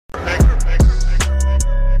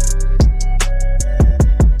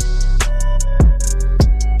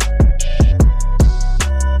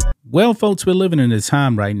Well, folks, we're living in a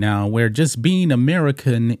time right now where just being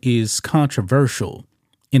American is controversial.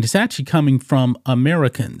 And it's actually coming from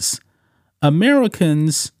Americans.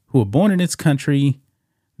 Americans who are born in this country,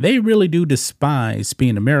 they really do despise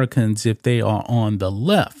being Americans if they are on the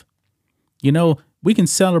left. You know, we can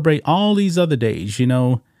celebrate all these other days,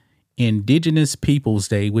 Indigenous Peoples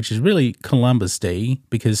Day, which is really Columbus Day,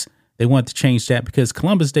 because they want to change that because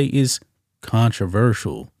Columbus Day is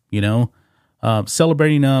controversial,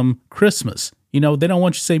 celebrating Christmas. They don't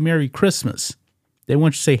want you to say Merry Christmas. They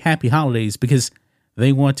want you to say Happy Holidays because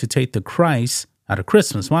they want to take the Christ out of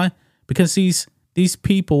Christmas. Why? Because these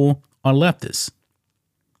people are leftists.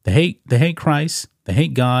 They hate Christ, they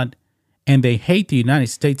hate God, and they hate the United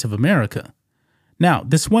States of America. Now,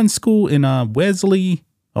 this one school in Wellesley,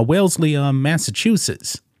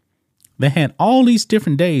 Massachusetts, they had all these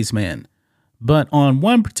different days, man. But on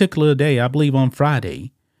one particular day, I believe on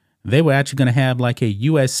Friday, they were actually going to have like a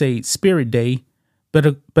USA Spirit Day,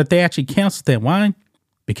 but they actually canceled that. Why?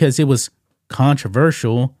 Because it was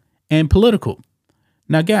controversial and political.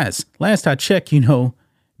 Now, guys, last I checked,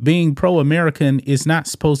 being pro-American is not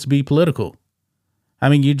supposed to be political. I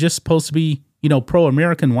mean, you're just supposed to be,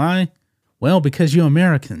 pro-American. Why? Well, because you're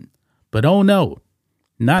American. But oh no,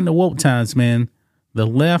 not in the woke times, man. The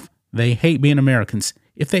left, they hate being Americans.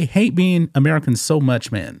 If they hate being Americans so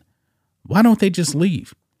much, man, why don't they just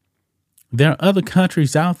leave? There are other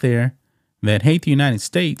countries out there that hate the United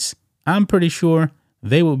States. I'm pretty sure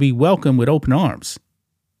they would be welcomed with open arms.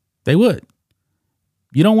 They would.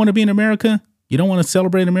 You don't want to be in America? You don't want to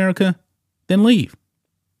celebrate America? Then leave.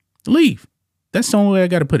 Leave. That's the only way I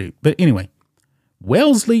got to put it. But anyway,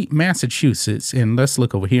 Wellesley, Massachusetts, and let's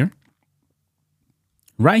look over here.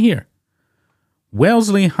 Right here.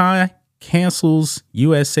 Wellesley High cancels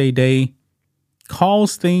USA Day,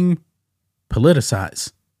 calls thing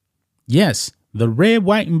politicized. Yes, the red,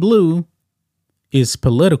 white, and blue is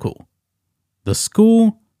political. The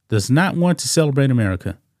school does not want to celebrate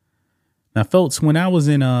America. Now, folks, when I was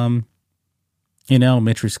in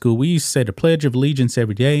elementary school, we used to say the Pledge of Allegiance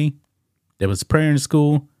every day. There was prayer in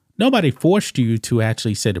school. Nobody forced you to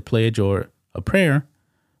actually say the pledge or a prayer,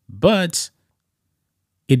 but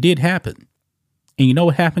it did happen. And you know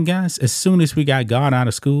what happened, guys? As soon as we got God out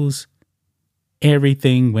of schools,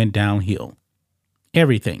 everything went downhill.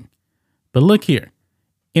 Everything. But look here.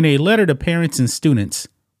 In a letter to parents and students,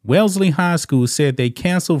 Wellesley High School said they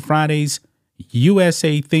canceled Friday's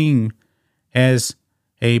USA theme as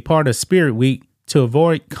a part of Spirit Week to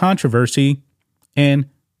avoid controversy and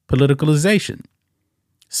politicalization.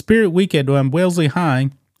 Spirit Week at Wellesley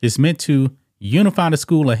High is meant to unify the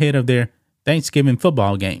school ahead of their Thanksgiving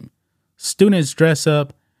football game. Students dress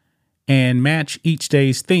up and match each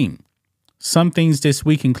day's theme. Some things this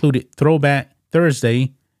week included Throwback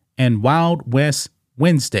Thursday and Wild West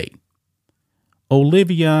Wednesday.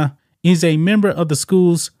 Olivia is a member of the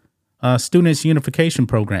school's Students Unification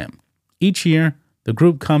Program. Each year, the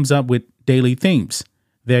group comes up with daily themes.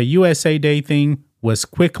 Their USA Day theme was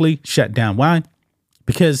quickly shut down. Why?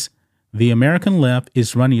 Because the American left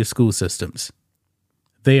is running your school systems.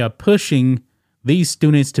 They are pushing these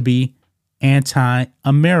students to be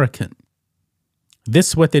anti-American. This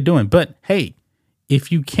is what they're doing. But hey,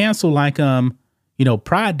 if you cancel like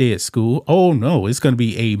Pride Day at school, oh no, it's going to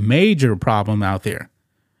be a major problem out there.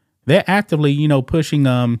 They're actively, pushing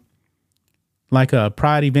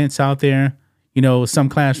pride events out there. Some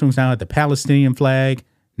classrooms now have the Palestinian flag,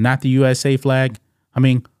 not the USA flag. I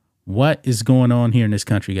mean, what is going on here in this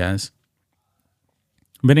country, guys?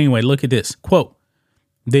 But anyway, look at this. Quote,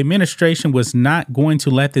 the administration was not going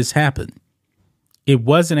to let this happen. It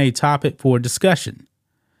wasn't a topic for discussion.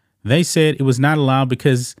 They said it was not allowed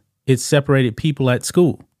because it separated people at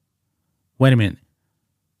school. Wait a minute.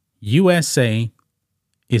 USA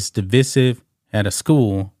is divisive at a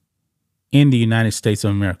school in the United States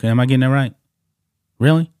of America. Am I getting that right?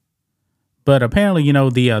 Really? But apparently,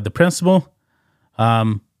 the principal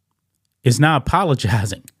is now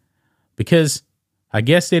apologizing because I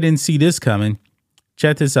guess they didn't see this coming.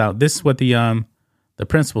 Check this out. This is what the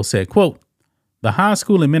principal said. Quote, the high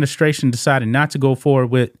school administration decided not to go forward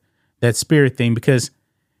with that spirit thing because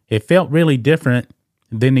it felt really different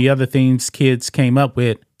than the other themes kids came up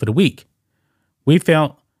with for the week. We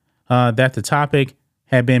felt that the topic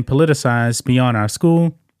had been politicized beyond our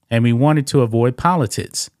school, and we wanted to avoid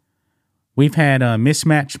politics. We've had a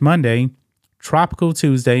Mismatch Monday, Tropical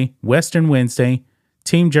Tuesday, Western Wednesday,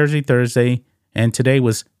 Team Jersey Thursday, and today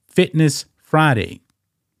was Fitness Friday.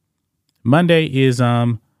 Monday is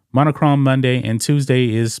Monochrome Monday, and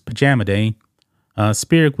Tuesday is Pajama Day.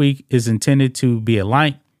 Spirit Week is intended to be a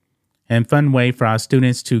light and fun way for our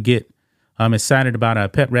students to get I'm excited about our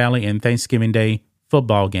pep rally and Thanksgiving Day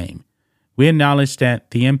football game. We acknowledge that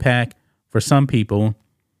the impact for some people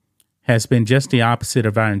has been just the opposite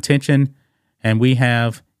of our intention, and we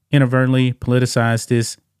have inadvertently politicized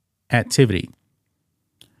this activity.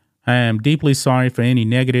 I am deeply sorry for any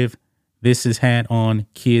negative this has had on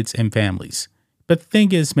kids and families. But the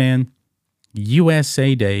thing is, man,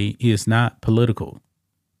 USA Day is not political.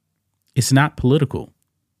 It's not political.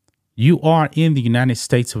 You are in the United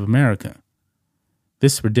States of America.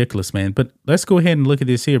 This is ridiculous, man. But let's go ahead and look at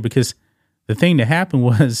this here, because the thing that happened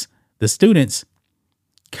was the students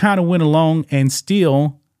kind of went along and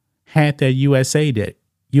still had their USA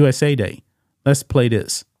Day. Let's play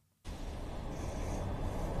this.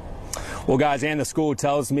 Well, guys, and the school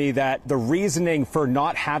tells me that the reasoning for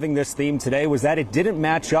not having this theme today was that it didn't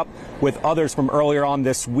match up with others from earlier on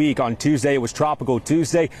this week. On Tuesday, it was Tropical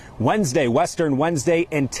Tuesday, Wednesday, Western Wednesday,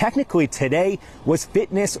 and technically today was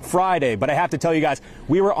Fitness Friday. But I have to tell you guys,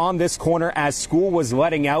 we were on this corner as school was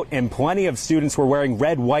letting out, and plenty of students were wearing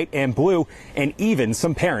red, white, and blue, and even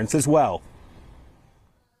some parents as well.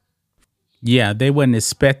 Yeah, they wasn't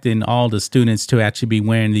expecting all the students to actually be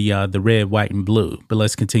wearing the red, white, and blue. But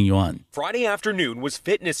let's continue on. Friday afternoon was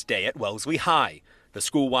Fitness Day at Wellesley High, the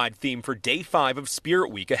school-wide theme for Day 5 of Spirit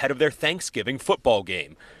Week ahead of their Thanksgiving football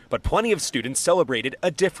game. But plenty of students celebrated a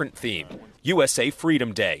different theme, USA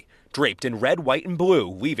Freedom Day, draped in red, white, and blue,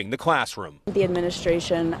 leaving the classroom. The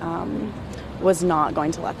administration was not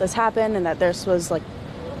going to let this happen, and that this was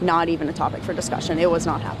not even a topic for discussion. It was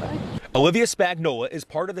not happening. Olivia Spagnola is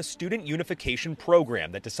part of the Student Unification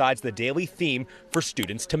Program that decides the daily theme for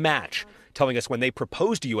students to match, telling us when they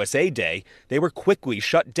proposed USA Day, they were quickly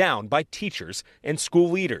shut down by teachers and school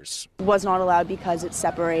leaders. It was not allowed because it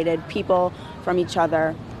separated people from each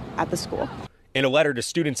other at the school. In a letter to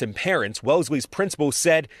students and parents, Wellesley's principal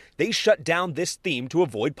said they shut down this theme to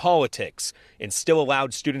avoid politics and still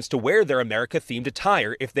allowed students to wear their America-themed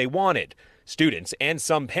attire if they wanted. Students and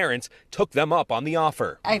some parents took them up on the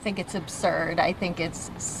offer. I think it's absurd. I think it's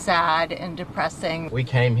sad and depressing. We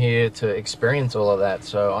came here to experience all of that,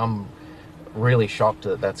 so I'm really shocked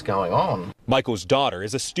that that's going on. Michael's daughter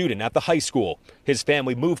is a student at the high school. His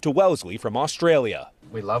family moved to Wellesley from Australia.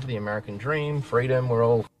 We love the American dream, freedom, we're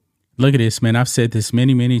all... Look at this, man. I've said this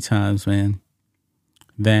many, many times, man,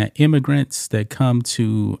 that immigrants that come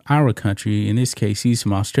to our country, in this case, he's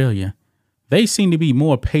from Australia, they seem to be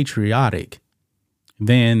more patriotic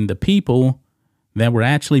than the people that were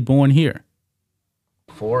actually born here.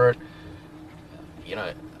 For it,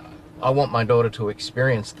 I want my daughter to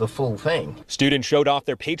experience the full thing. Students showed off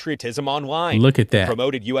their patriotism online. Look at that.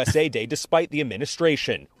 Promoted USA Day despite the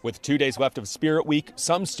administration. With 2 days left of Spirit Week,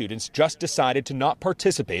 some students just decided to not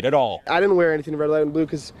participate at all. I didn't wear anything red, white, and blue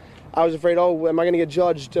because I was afraid, am I going to get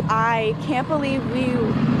judged? I can't believe we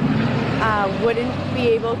wouldn't be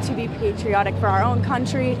able to be patriotic for our own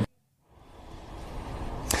country.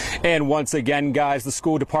 And once again, guys, the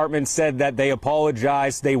school department said that they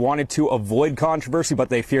apologized. They wanted to avoid controversy, but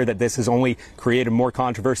they fear that this has only created more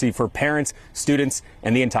controversy for parents, students,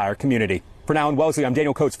 and the entire community. For now in Wellesley, I'm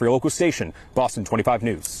Daniel Coates for your local station, Boston 25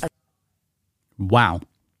 News. Wow.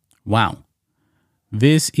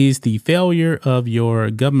 This is the failure of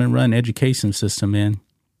your government-run education system, man.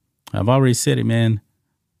 I've already said it, man,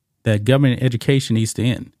 that government education needs to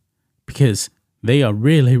end because they are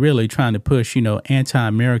really, really trying to push,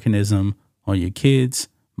 anti-Americanism on your kids,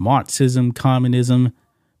 Marxism, communism.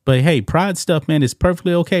 But hey, pride stuff, man, is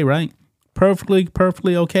perfectly okay, right?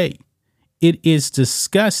 Perfectly okay. It is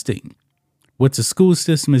disgusting what the school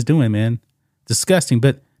system is doing, man. Disgusting.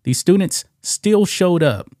 But these students still showed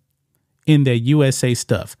up in their USA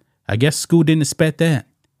stuff. I guess school didn't expect that.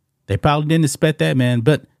 They probably didn't expect that, man.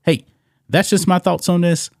 But hey, that's just my thoughts on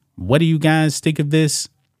this. What do you guys think of this?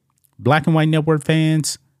 Black and White Network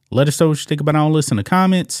fans, let us know what you think about all this in the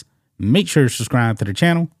comments. Make sure to subscribe to the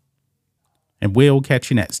channel, and we'll catch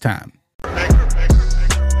you next time.